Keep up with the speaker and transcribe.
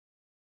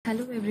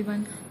Hello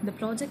everyone, the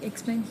project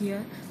explained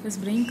here is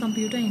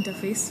brain-computer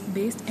interface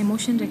based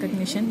emotion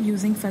recognition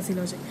using fuzzy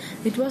logic.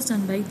 It was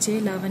done by J.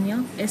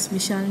 Lavanya, S.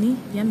 Vishalini,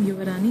 M.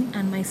 Yuvarani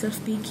and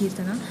myself P.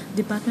 KEERTHANA,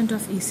 Department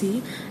of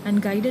ECE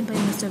and guided by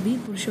Mr. V.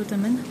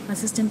 Purushothaman,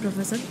 Assistant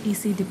Professor,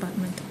 ECE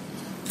Department.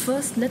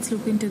 First, let's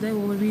look into the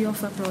overview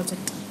of our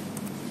project.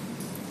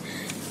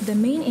 The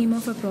main aim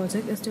of a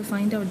project is to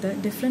find out the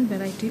different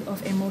variety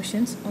of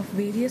emotions of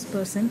various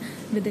persons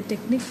with the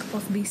technique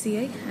of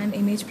BCI and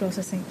image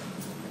processing.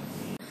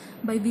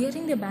 By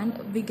wearing the band,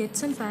 we get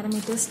some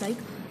parameters like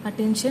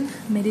attention,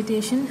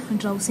 meditation,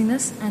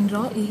 drowsiness, and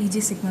raw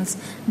EEG signals.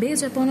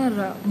 Based upon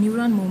our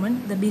neuron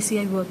movement, the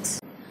BCI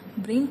works.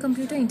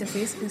 Brain-computer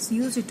interface is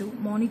used to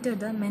monitor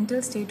the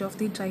mental state of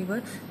the driver,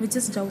 which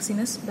is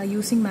drowsiness, by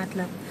using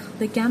MATLAB.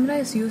 The camera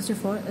is used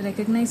for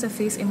recognize a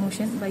face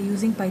emotion by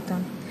using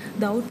Python.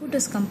 The output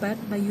is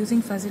compared by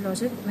using fuzzy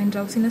logic. When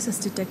drowsiness is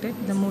detected,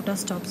 the motor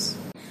stops.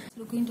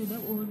 Look into the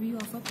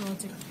overview of a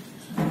project.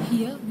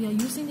 Here we are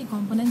using the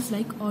components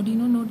like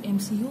Arduino Node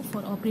MCU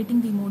for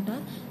operating the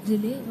motor,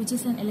 relay which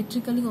is an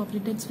electrically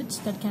operated switch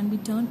that can be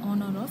turned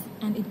on or off,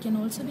 and it can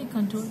also be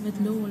controlled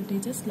with low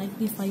voltages like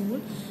the 5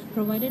 volt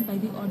provided by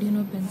the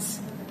Arduino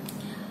pins.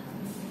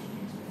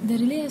 The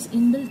relay has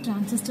inbuilt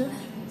transistor,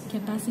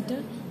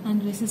 capacitor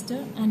and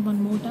resistor and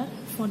one motor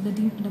for the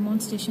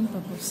demonstration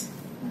purpose.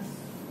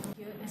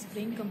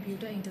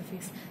 Brain-computer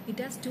interface. It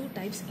has two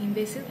types,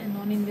 invasive and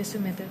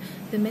non-invasive method.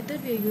 The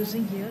method we are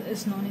using here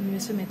is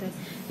non-invasive method.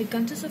 It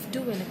consists of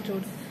two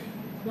electrodes.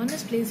 One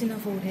is placed in our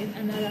forehead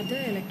and the other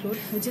electrode,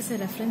 which is a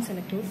reference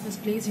electrode, is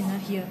placed in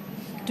our ear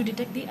to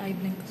detect the eye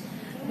blink.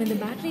 When the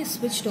battery is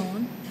switched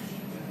on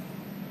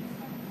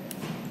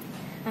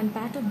and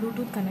part of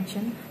Bluetooth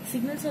connection,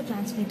 signals are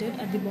transmitted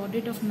at the baud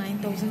rate of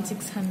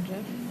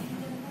 9600.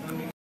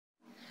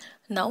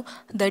 Now,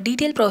 the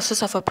detailed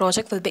process of a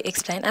project will be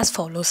explained as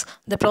follows.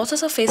 The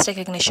process of face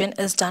recognition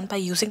is done by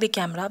using the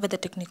camera with the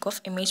technique of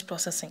image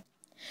processing.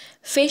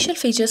 Facial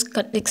features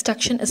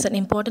extraction is an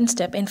important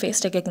step in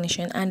face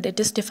recognition, and it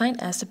is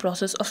defined as the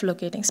process of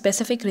locating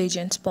specific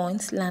regions,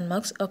 points,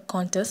 landmarks or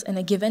contours in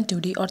a given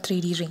 2D or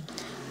 3D range.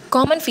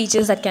 Common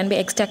features that can be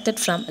extracted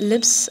from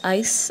lips,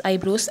 eyes,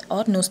 eyebrows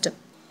or nose tip.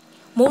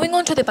 Moving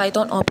on to the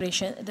Python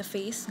operation, the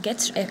face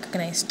gets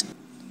recognized.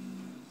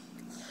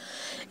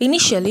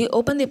 Initially,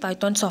 open the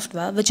Python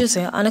software, which is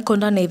an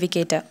Anaconda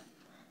Navigator,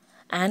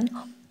 and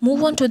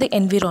move on to the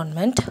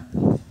environment.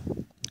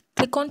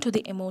 Click on to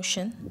the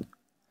emotion,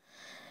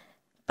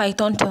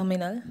 Python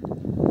terminal.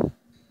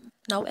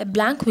 Now a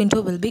blank window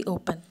will be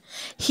open.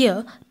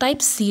 Here,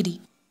 type CD.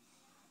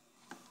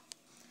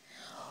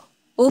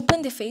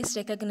 Open the face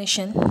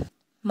recognition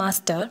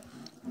master.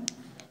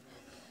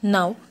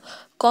 Now,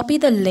 copy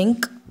the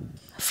link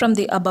from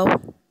the above.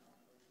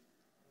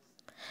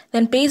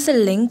 Then paste the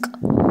link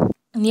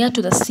near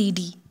to the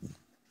CD.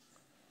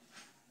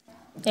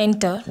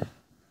 Enter.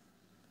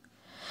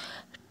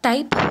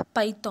 Type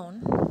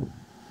Python.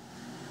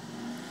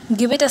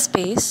 Give it a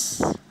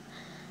space.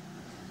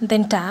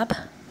 Then tab.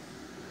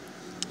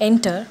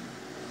 Enter.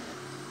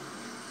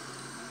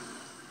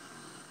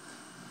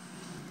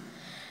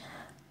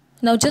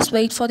 Now just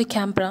wait for the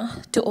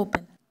camera to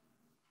open.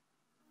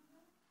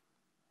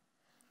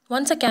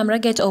 Once the camera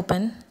gets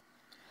open,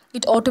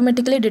 it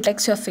automatically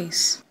detects your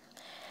face.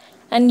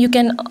 And you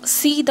can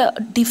see the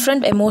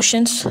different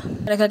emotions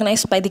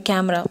recognized by the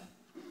camera.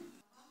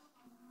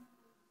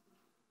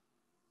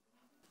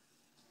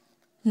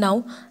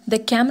 Now, the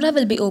camera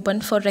will be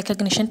open for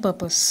recognition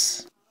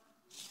purpose.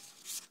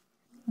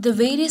 The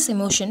various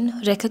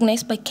emotions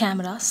recognized by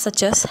camera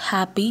such as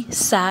happy,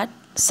 sad,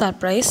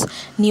 surprise,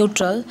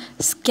 neutral,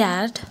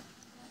 scared,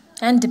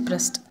 and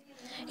depressed.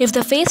 If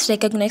the face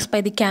recognized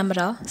by the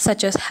camera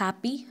such as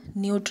happy,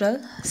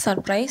 neutral,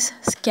 surprise,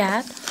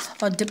 scared,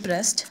 or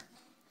depressed,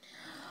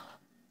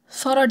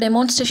 for our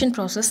demonstration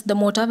process, the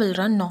motor will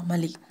run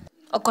normally,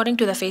 according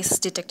to the faces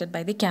detected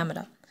by the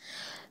camera.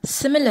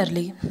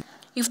 Similarly,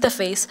 if the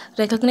face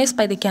recognized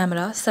by the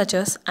camera, such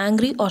as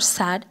angry or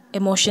sad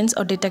emotions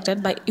are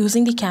detected by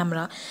using the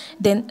camera,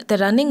 then the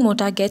running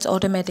motor gets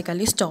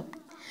automatically stopped.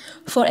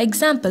 For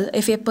example,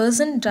 if a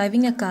person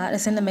driving a car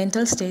is in a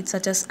mental state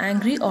such as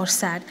angry or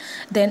sad,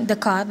 then the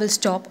car will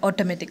stop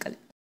automatically.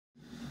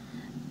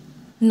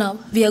 Now,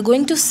 we are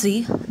going to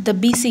see the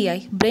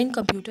BCI,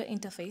 brain-computer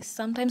interface,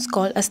 sometimes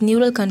called as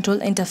neural control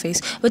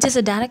interface, which is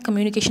a direct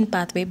communication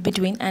pathway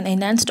between an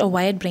enhanced or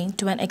wired brain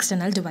to an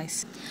external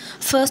device.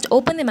 First,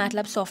 open the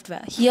MATLAB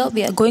software. Here,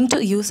 we are going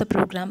to use a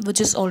program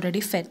which is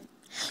already fed.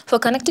 For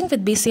connecting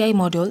with BCI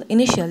module,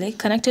 initially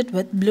connect it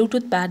with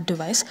Bluetooth paired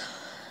device,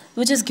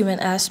 which is given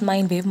as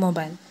MindWave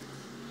Mobile.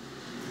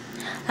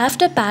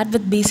 After paired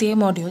with BCI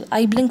module,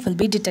 eye blink will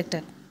be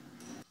detected.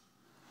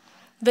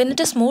 When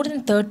it is more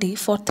than 30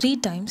 for 3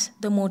 times,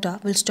 the motor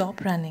will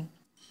stop running.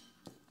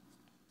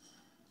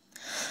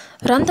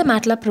 Run the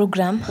MATLAB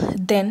program,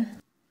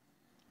 then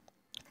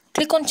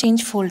click on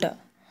Change Folder.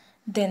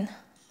 Then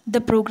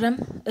the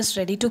program is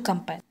ready to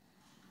compile.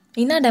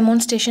 In our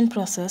demonstration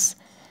process,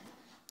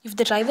 If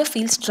the driver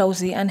feels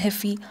drowsy and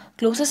heavy,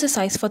 closes his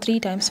eyes for 3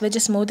 times, which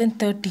is more than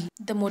 30,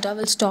 the motor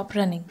will stop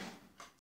running.